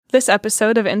This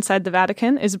episode of Inside the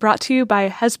Vatican is brought to you by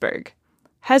Hesburgh.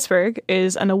 Hesburgh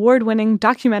is an award-winning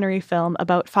documentary film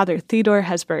about Father Theodore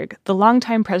Hesburgh, the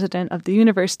longtime president of the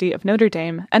University of Notre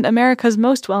Dame and America's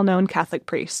most well-known Catholic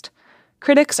priest.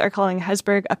 Critics are calling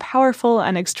Hesburgh a powerful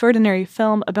and extraordinary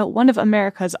film about one of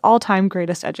America's all-time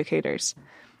greatest educators.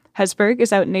 Hesburgh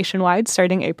is out nationwide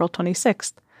starting April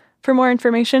 26th. For more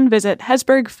information, visit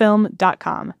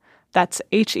hesburghfilm.com. That's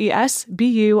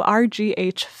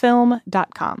HESBURGH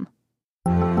film.com.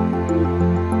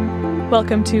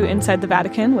 Welcome to Inside the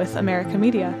Vatican with America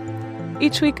Media.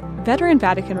 Each week, veteran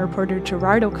Vatican reporter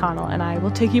Gerard O'Connell and I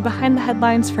will take you behind the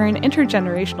headlines for an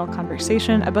intergenerational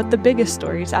conversation about the biggest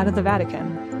stories out of the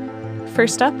Vatican.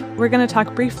 First up, we're going to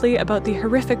talk briefly about the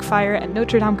horrific fire at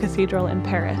Notre Dame Cathedral in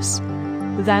Paris.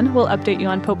 Then we'll update you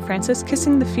on Pope Francis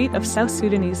kissing the feet of South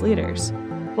Sudanese leaders.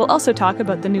 We'll also talk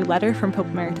about the new letter from Pope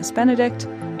Emeritus Benedict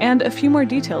and a few more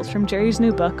details from Jerry's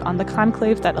new book on the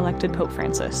conclave that elected Pope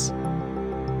Francis.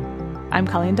 I'm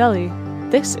Colleen Deli.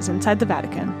 This is Inside the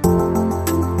Vatican.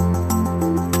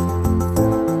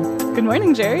 Good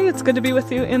morning, Jerry. It's good to be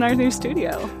with you in our new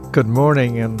studio. Good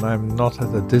morning, and I'm not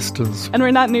at a distance. And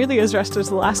we're not nearly as rushed as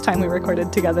the last time we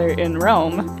recorded together in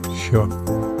Rome. Sure.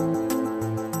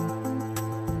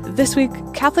 This week,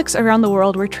 Catholics around the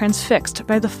world were transfixed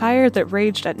by the fire that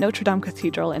raged at Notre Dame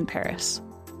Cathedral in Paris.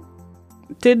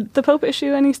 Did the Pope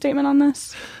issue any statement on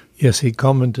this? Yes, he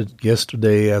commented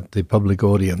yesterday at the public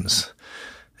audience,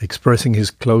 expressing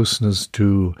his closeness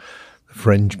to the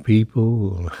French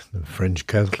people, the French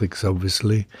Catholics,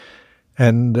 obviously,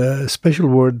 and a special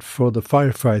word for the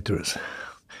firefighters.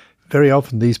 Very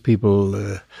often these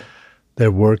people,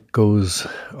 their work goes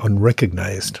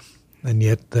unrecognized, and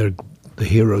yet they're the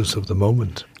heroes of the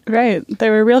moment. Right.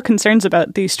 There were real concerns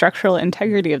about the structural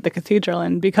integrity of the cathedral,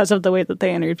 and because of the way that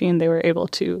they intervened, they were able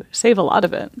to save a lot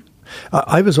of it.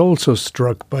 I was also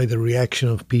struck by the reaction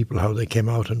of people, how they came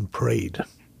out and prayed.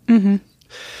 Mm-hmm.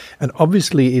 And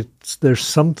obviously there's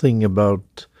something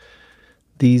about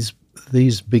these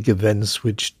big events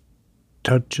which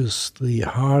touches the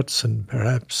hearts and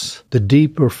perhaps the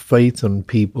deeper faith on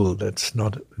people that's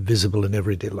not visible in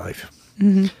everyday life.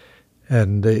 Mm-hmm.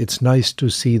 And it's nice to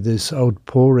see this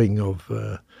outpouring of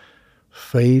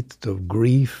faith, of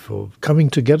grief, of coming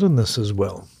togetherness as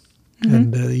well. Mm-hmm.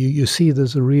 And you see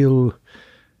there's a real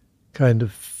kind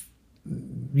of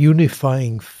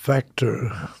unifying factor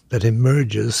that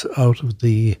emerges out of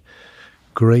the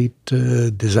great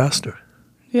disaster.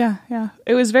 Yeah.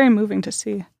 It was very moving to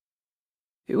see.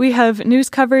 We have news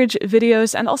coverage,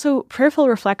 videos, and also prayerful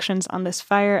reflections on this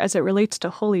fire as it relates to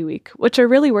Holy Week, which are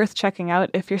really worth checking out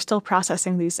if you're still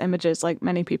processing these images like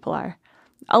many people are.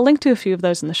 I'll link to a few of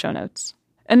those in the show notes.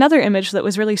 Another image that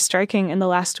was really striking in the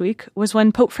last week was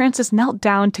when Pope Francis knelt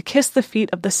down to kiss the feet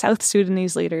of the South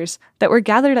Sudanese leaders that were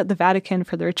gathered at the Vatican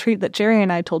for the retreat that Jerry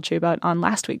and I told you about on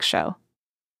last week's show.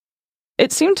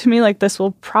 It seemed to me like this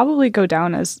will probably go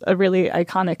down as a really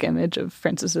iconic image of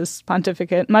Francis's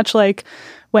pontificate, much like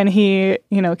when he,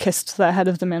 kissed the head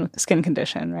of the man with the skin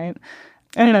condition, right?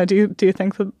 I don't know, do you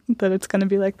think that it's going to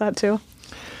be like that too?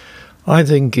 I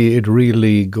think it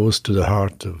really goes to the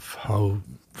heart of how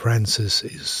Francis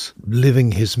is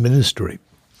living his ministry,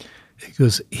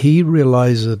 because he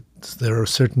realizes that there are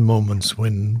certain moments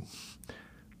when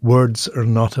words are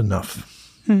not enough.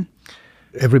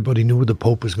 Everybody knew the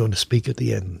Pope was going to speak at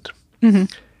the end. Mm-hmm.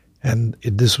 And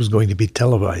this was going to be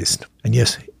televised. And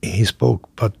yes, he spoke,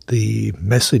 but the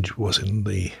message was in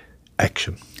the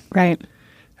action. Right.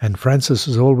 And Francis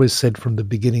has always said from the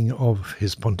beginning of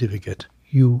his pontificate,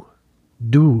 you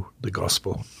do the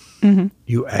gospel. Mm-hmm.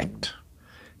 You act.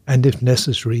 And if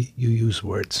necessary, you use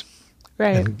words.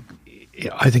 Right. And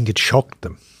I think it shocked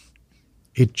them.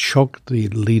 It shocked the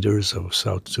leaders of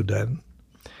South Sudan.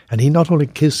 And he not only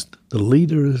kissed the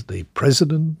leaders, the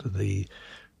president, the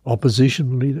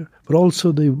opposition leader, but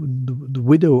also the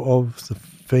widow of the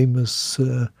famous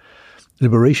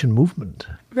liberation movement.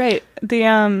 Right.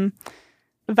 The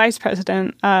vice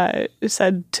president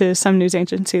said to some news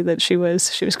agency that she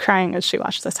was crying as she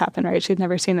watched this happen, right? She'd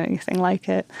never seen anything like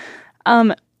it.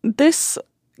 This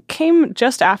came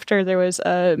just after there was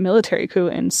a military coup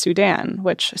in Sudan,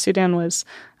 which Sudan was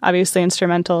obviously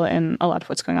instrumental in a lot of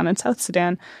what's going on in South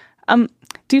Sudan.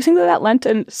 Do you think that lent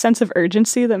a sense of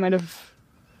urgency that might have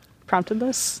prompted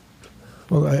this?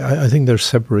 Well, I think they're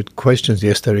separate questions.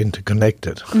 Yes, they're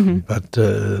interconnected. Mm-hmm. But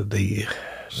the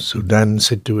Sudan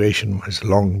situation has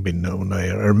long been known. I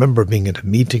remember being at a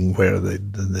meeting where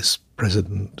this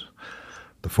president,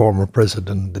 the former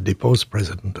president, the deposed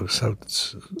president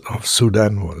of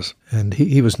Sudan was, and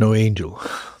he was no angel.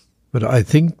 But I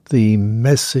think the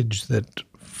message that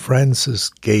Francis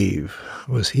gave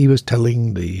was he was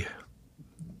telling the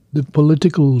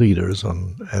political leaders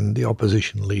and the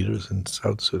opposition leaders in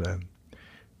South Sudan,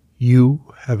 you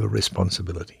have a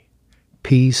responsibility.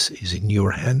 Peace is in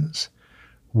your hands.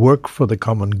 Work for the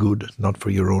common good, not for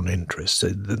your own interests.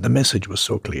 The message was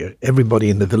so clear.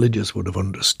 Everybody in the villages would have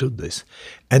understood this,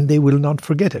 and they will not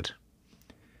forget it.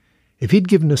 If he'd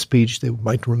given a speech, they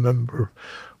might remember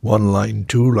 1 line,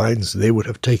 2 lines. They would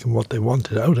have taken what they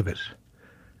wanted out of it.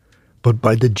 But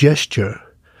by the gesture,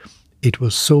 it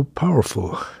was so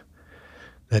powerful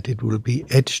that it will be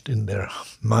etched in their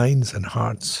minds and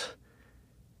hearts.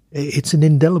 It's an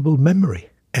indelible memory.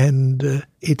 And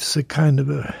it's a kind of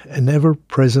an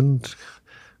ever-present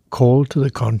call to the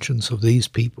conscience of these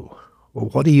people. Well,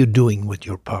 what are you doing with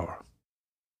your power?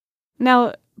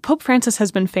 Now, Pope Francis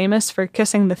has been famous for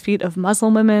kissing the feet of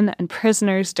Muslim women and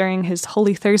prisoners during his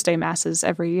Holy Thursday Masses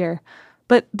every year.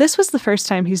 But this was the first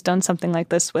time he's done something like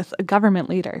this with a government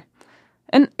leader.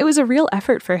 And it was a real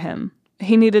effort for him.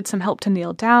 He needed some help to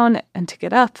kneel down and to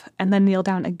get up, and then kneel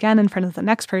down again in front of the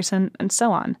next person, and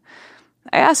so on.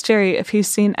 I asked Jerry if he's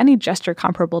seen any gesture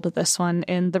comparable to this one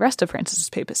in the rest of Francis's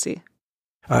papacy.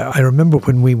 I remember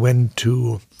when we went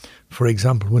to, for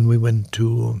example, when we went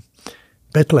to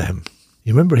Bethlehem.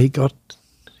 You remember he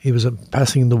was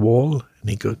passing the wall, and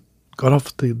he got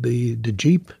off the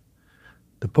Jeep,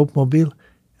 the Pope Mobile,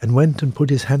 and went and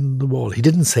put his hand on the wall. He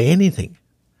didn't say anything,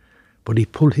 but he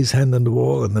pulled his hand on the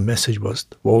wall, and the message was,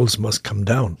 the walls must come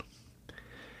down.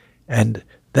 And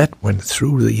that went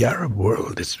through the Arab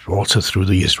world. It's also through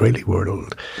the Israeli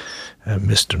world.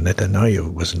 Mr.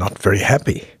 Netanyahu was not very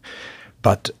happy.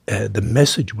 But the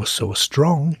message was so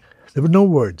strong, there were no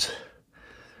words.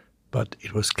 But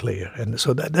it was clear. And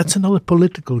so that's another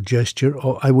political gesture,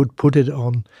 or I would put it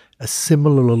on a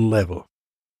similar level.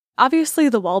 Obviously,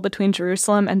 the wall between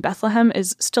Jerusalem and Bethlehem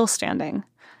is still standing.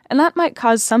 And that might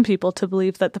cause some people to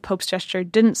believe that the Pope's gesture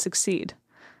didn't succeed.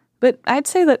 But I'd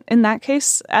say that in that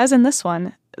case, as in this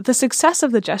one, the success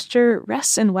of the gesture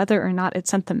rests in whether or not it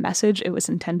sent the message it was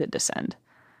intended to send.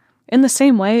 In the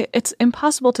same way, it's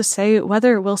impossible to say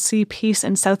whether we'll see peace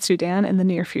in South Sudan in the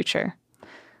near future.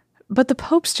 But the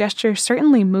Pope's gesture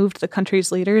certainly moved the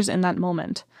country's leaders in that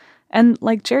moment. And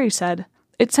like Jerry said,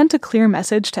 it sent a clear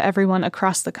message to everyone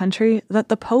across the country that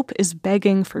the Pope is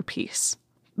begging for peace.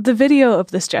 The video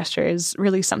of this gesture is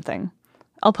really something.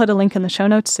 I'll put a link in the show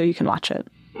notes so you can watch it.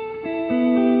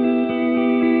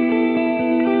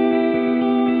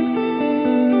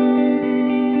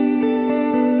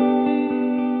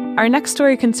 Our next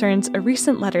story concerns a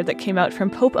recent letter that came out from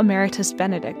Pope Emeritus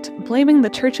Benedict, blaming the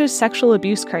Church's sexual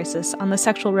abuse crisis on the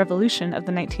sexual revolution of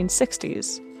the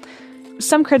 1960s.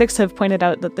 Some critics have pointed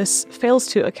out that this fails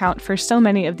to account for so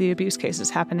many of the abuse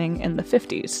cases happening in the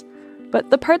 50s.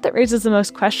 But the part that raises the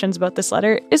most questions about this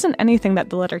letter isn't anything that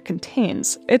the letter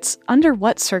contains. It's under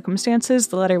what circumstances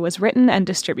the letter was written and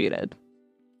distributed.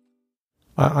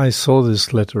 I saw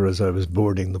this letter as I was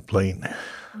boarding the plane.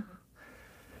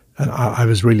 And I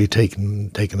was really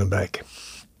taken aback.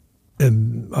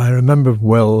 And I remember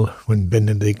well when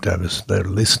Benedict, I was there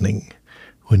listening,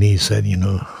 when he said,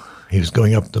 he was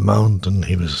going up the mountain,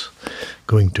 he was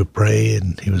going to pray,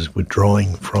 and he was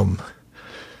withdrawing from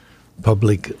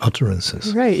public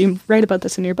utterances. Right, you write about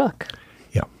this in your book.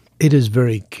 Yeah, it is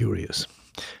very curious.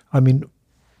 I mean,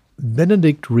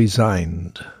 Benedict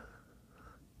resigned,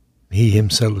 he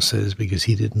himself says, because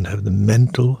he didn't have the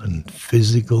mental and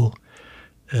physical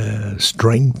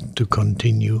strength to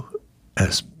continue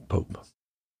as Pope.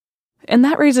 And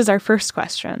that raises our first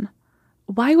question.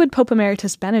 Why would Pope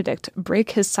Emeritus Benedict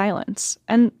break his silence?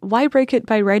 And why break it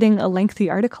by writing a lengthy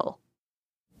article?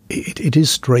 It is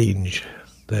strange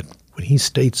that when he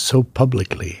states so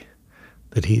publicly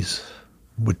that he's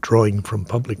withdrawing from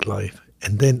public life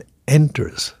and then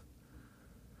enters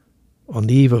on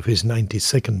the eve of his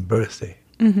 92nd birthday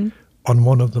on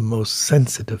one of the most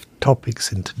sensitive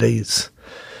topics in today's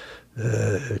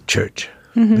church,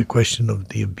 the question of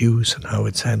the abuse and how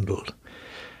it's handled.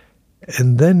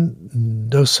 And then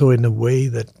does so in a way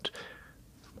that,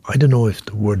 I don't know if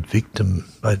the word victim,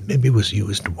 maybe it was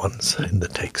used once in the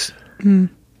text,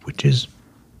 which is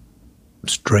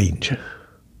strange.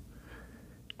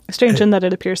 Strange in that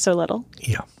it appears so little.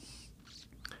 Yeah.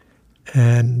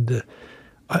 And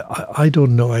I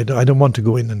don't know, I don't want to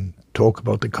go in and talk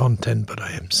about the content, but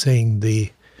I am saying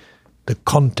the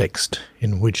context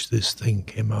in which this thing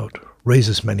came out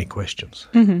raises many questions.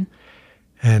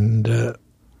 And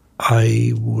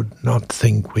I would not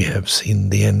think we have seen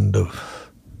the end of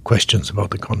questions about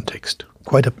the context,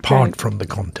 quite apart from the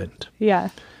content. Yeah.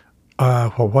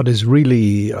 What is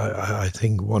really, I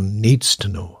think one needs to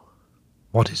know,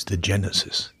 what is the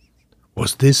genesis?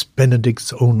 Was this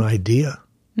Benedict's own idea?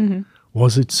 Mm-hmm.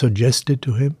 Was it suggested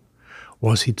to him?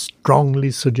 Was it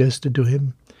strongly suggested to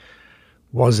him?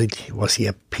 Was he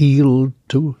appealed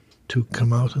to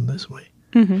come out in this way?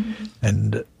 Mm-hmm.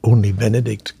 And only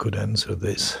Benedict could answer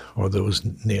this, or those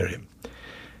near him.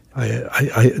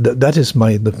 That is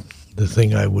the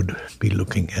thing I would be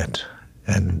looking at,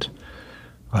 and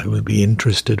I will be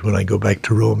interested when I go back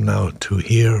to Rome now to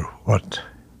hear what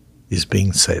is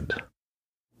being said.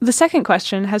 The second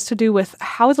question has to do with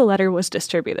how the letter was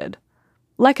distributed.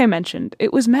 Like I mentioned,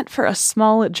 it was meant for a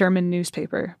small German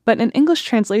newspaper, but an English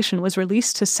translation was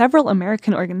released to several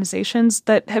American organizations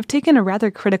that have taken a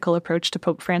rather critical approach to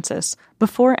Pope Francis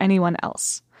before anyone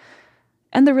else.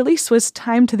 And the release was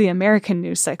timed to the American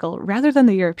news cycle rather than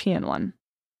the European one.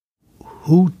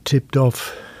 Who tipped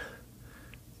off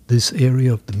this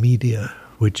area of the media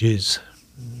which is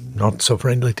not so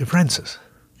friendly to Francis?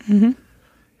 Mm-hmm.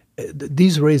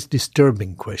 These raise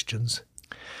disturbing questions.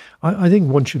 I think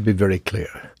one should be very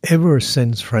clear. Ever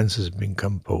since Francis has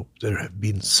become Pope, there have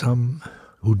been some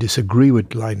who disagree with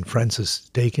the line Francis has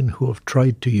taken who have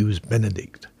tried to use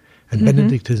Benedict. And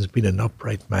Benedict has been an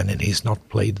upright man and he's not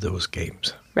played those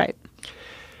games. Right.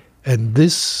 And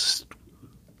this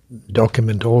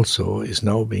document also is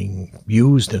now being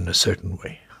used in a certain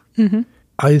way. Mm-hmm.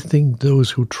 I think those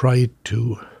who try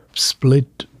to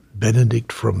split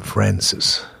Benedict from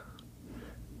Francis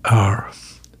are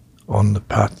on the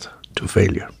path to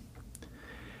failure.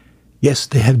 Yes,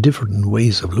 they have different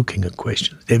ways of looking at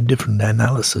questions. They have different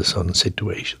analysis on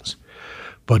situations.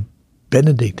 But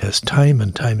Benedict has time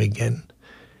and time again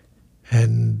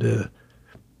and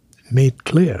made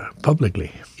clear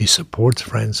publicly he supports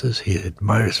Francis, he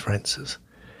admires Francis.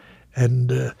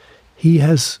 And he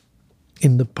has,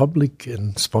 in the public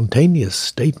and spontaneous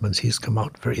statements, he's come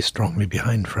out very strongly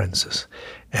behind Francis.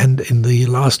 And in the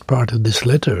last part of this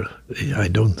letter, I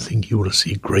don't think you will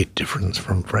see great difference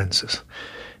from Francis.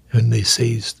 And they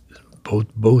say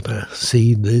both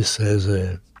see this as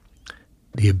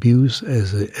the abuse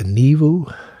as an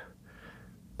evil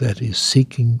that is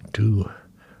seeking to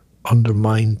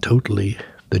undermine totally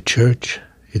the church,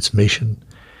 its mission,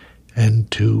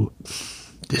 and to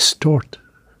distort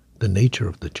the nature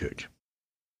of the church.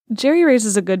 Jerry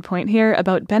raises a good point here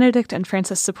about Benedict and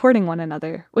Francis supporting one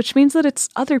another, which means that it's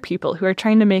other people who are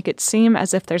trying to make it seem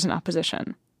as if there's an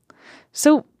opposition.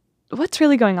 So, what's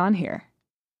really going on here?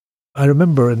 I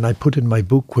remember, and I put in my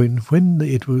book, when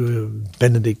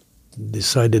Benedict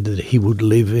decided that he would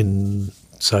live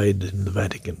inside in the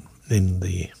Vatican,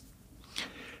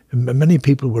 many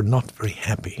people were not very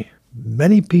happy.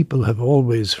 Many people have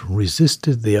always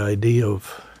resisted the idea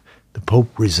of the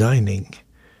Pope resigning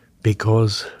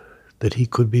because that he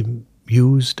could be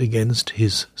used against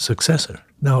his successor.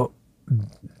 Now,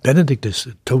 Benedict is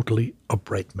a totally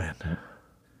upright man.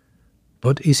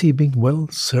 But is he being well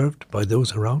served by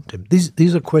those around him?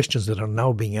 These are questions that are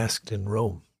now being asked in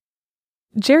Rome.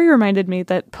 Jerry reminded me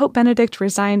that Pope Benedict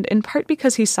resigned in part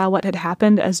because he saw what had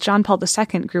happened as John Paul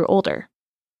II grew older.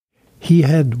 He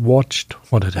had watched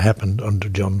what had happened under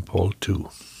John Paul II.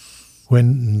 When,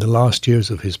 in the last years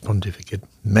of his pontificate,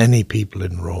 many people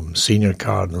in Rome, senior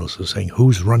cardinals, were saying,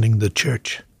 who's running the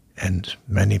church? And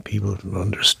many people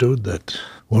understood that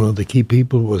one of the key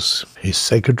people was his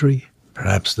secretary,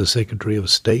 perhaps the Secretary of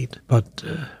State. But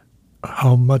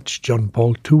how much John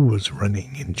Paul II was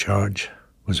running in charge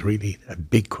was really a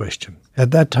big question.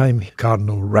 At that time,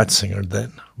 Cardinal Ratzinger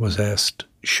then was asked,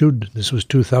 this was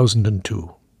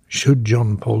 2002, should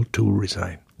John Paul II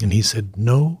resign? And he said,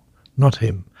 no, not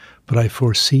him. But I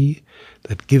foresee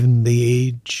that given the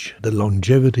age, the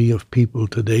longevity of people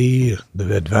today,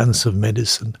 the advance of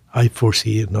medicine, I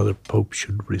foresee another pope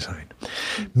should resign.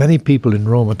 Many people in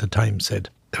Rome at the time said,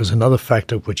 there was another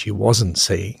factor which he wasn't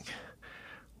saying,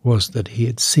 was that he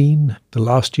had seen the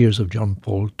last years of John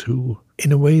Paul II.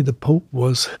 In a way, the Pope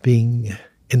was being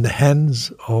in the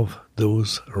hands of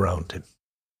those around him.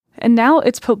 And now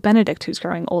it's Pope Benedict who's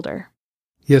growing older.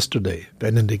 Yesterday,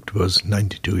 Benedict was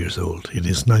 92 years old, in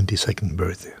his 92nd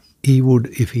birthday. He would,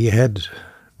 if he had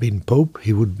been Pope,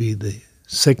 he would be the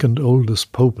second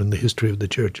oldest Pope in the history of the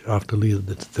Church after Leo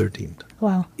XIII.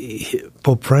 Wow.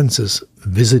 Pope Francis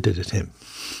visited him.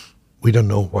 We don't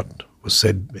know what was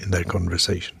said in that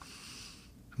conversation.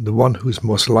 The one who's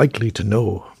most likely to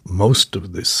know most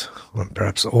of this, or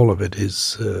perhaps all of it,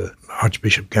 is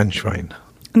Archbishop Ganschwein.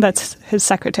 That's his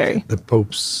secretary. The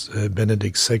Pope's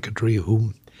Benedict's secretary,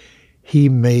 whom he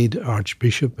made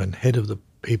Archbishop and head of the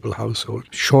papal household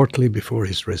shortly before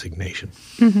his resignation.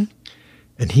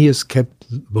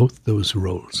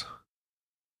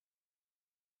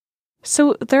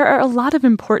 So there are a lot of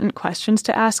important questions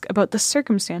to ask about the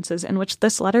circumstances in which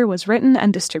this letter was written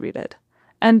and distributed.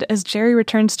 And as Jerry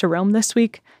returns to Rome this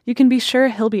week, you can be sure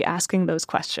he'll be asking those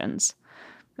questions.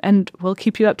 And we'll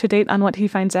keep you up to date on what he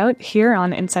finds out here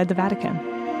on Inside the Vatican.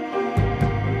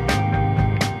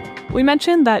 We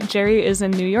mentioned that Jerry is in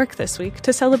New York this week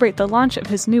to celebrate the launch of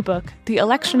his new book, The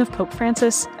Election of Pope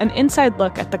Francis, an inside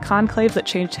look at the conclave that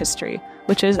changed history,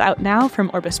 which is out now from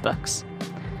Orbis Books.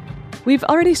 We've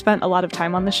already spent a lot of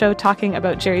time on the show talking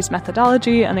about Jerry's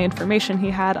methodology and the information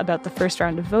he had about the first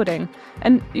round of voting,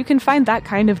 and you can find that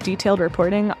kind of detailed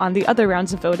reporting on the other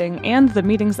rounds of voting and the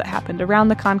meetings that happened around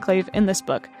the conclave in this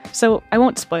book, so I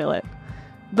won't spoil it.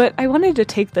 But I wanted to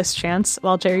take this chance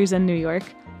while Jerry's in New York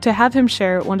to have him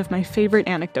share one of my favorite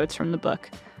anecdotes from the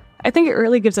book. I think it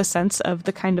really gives a sense of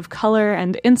the kind of color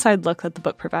and inside look that the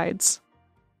book provides.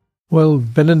 Well,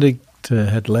 Benedict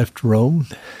had left Rome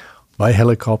by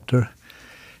helicopter,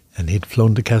 and he'd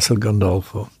flown to Castel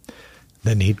Gandolfo.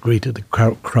 Then he'd greeted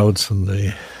the crowds on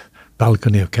the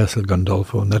balcony of Castel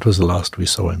Gandolfo, and that was the last we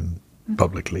saw him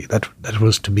publicly. That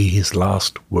was to be his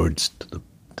last words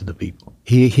to the people.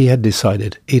 He had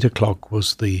decided 8 o'clock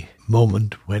was the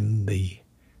moment when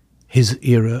his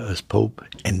era as Pope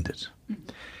ended.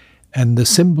 And the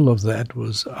symbol of that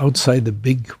was outside the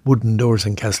big wooden doors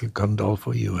in Castel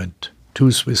Gandolfo, you had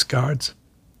 2 Swiss guards,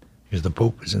 because the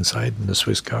Pope was inside and the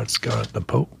Swiss guards guarded the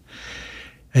Pope.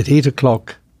 At 8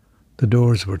 o'clock, the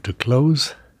doors were to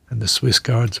close and the Swiss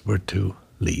guards were to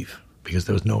leave, because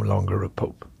there was no longer a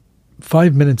Pope.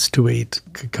 5 minutes to 8,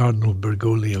 Cardinal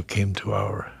Bergoglio came to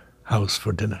our house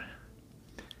for dinner.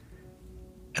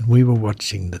 And we were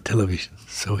watching the television,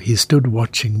 so he stood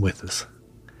watching with us.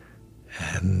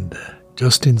 And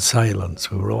just in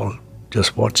silence, we were all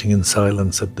just watching in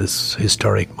silence at this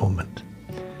historic moment.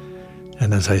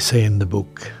 And as I say in the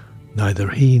book, neither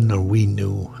he nor we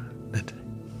knew that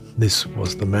this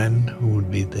was the man who would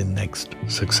be the next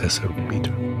successor of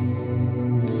Peter.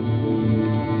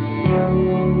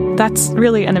 That's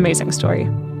really an amazing story.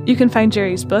 You can find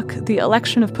Jerry's book, The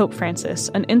Election of Pope Francis,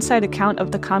 an inside account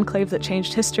of the conclave that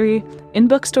changed history, in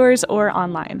bookstores or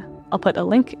online. I'll put a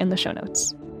link in the show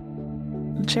notes.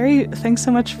 Jerry, thanks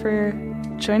so much for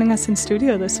joining us in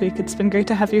studio this week. It's been great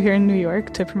to have you here in New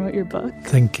York to promote your book.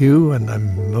 Thank you, and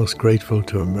I'm most grateful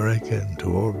to America and to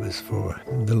Orbis for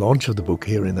the launch of the book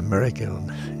here in America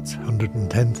on its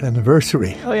 110th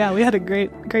anniversary. Oh yeah, we had a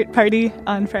great party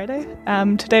on Friday.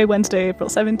 Today, Wednesday, April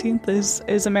 17th,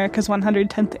 is America's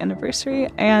 110th anniversary,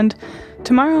 and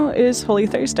tomorrow is Holy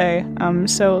Thursday.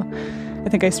 So I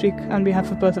think I speak on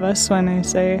behalf of both of us when I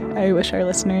say I wish our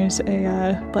listeners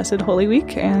a blessed Holy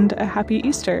Week and a happy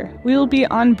Easter. We will be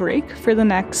on break for the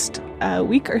next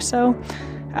week or so,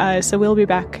 so we'll be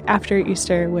back after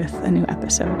Easter with a new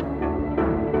episode.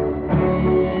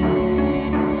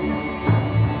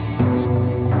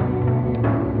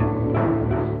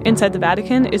 Inside the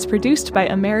Vatican is produced by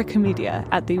America Media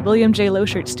at the William J.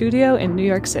 Loschert Studio in New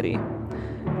York City.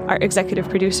 Our executive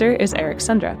producer is Eric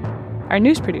Sundrup. Our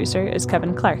news producer is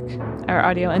Kevin Clark. Our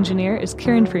audio engineer is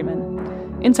Kieran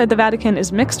Freeman. Inside the Vatican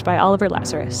is mixed by Oliver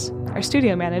Lazarus. Our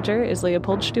studio manager is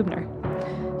Leopold Stubner.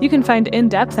 You can find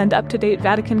in-depth and up-to-date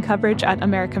Vatican coverage at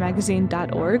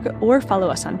americamagazine.org or follow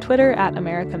us on Twitter at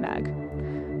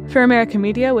AmericaMag. For America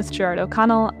Media with Gerard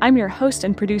O'Connell, I'm your host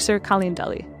and producer, Colleen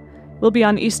Dully. We'll be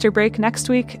on Easter break next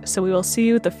week, so we will see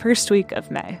you the first week of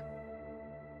May.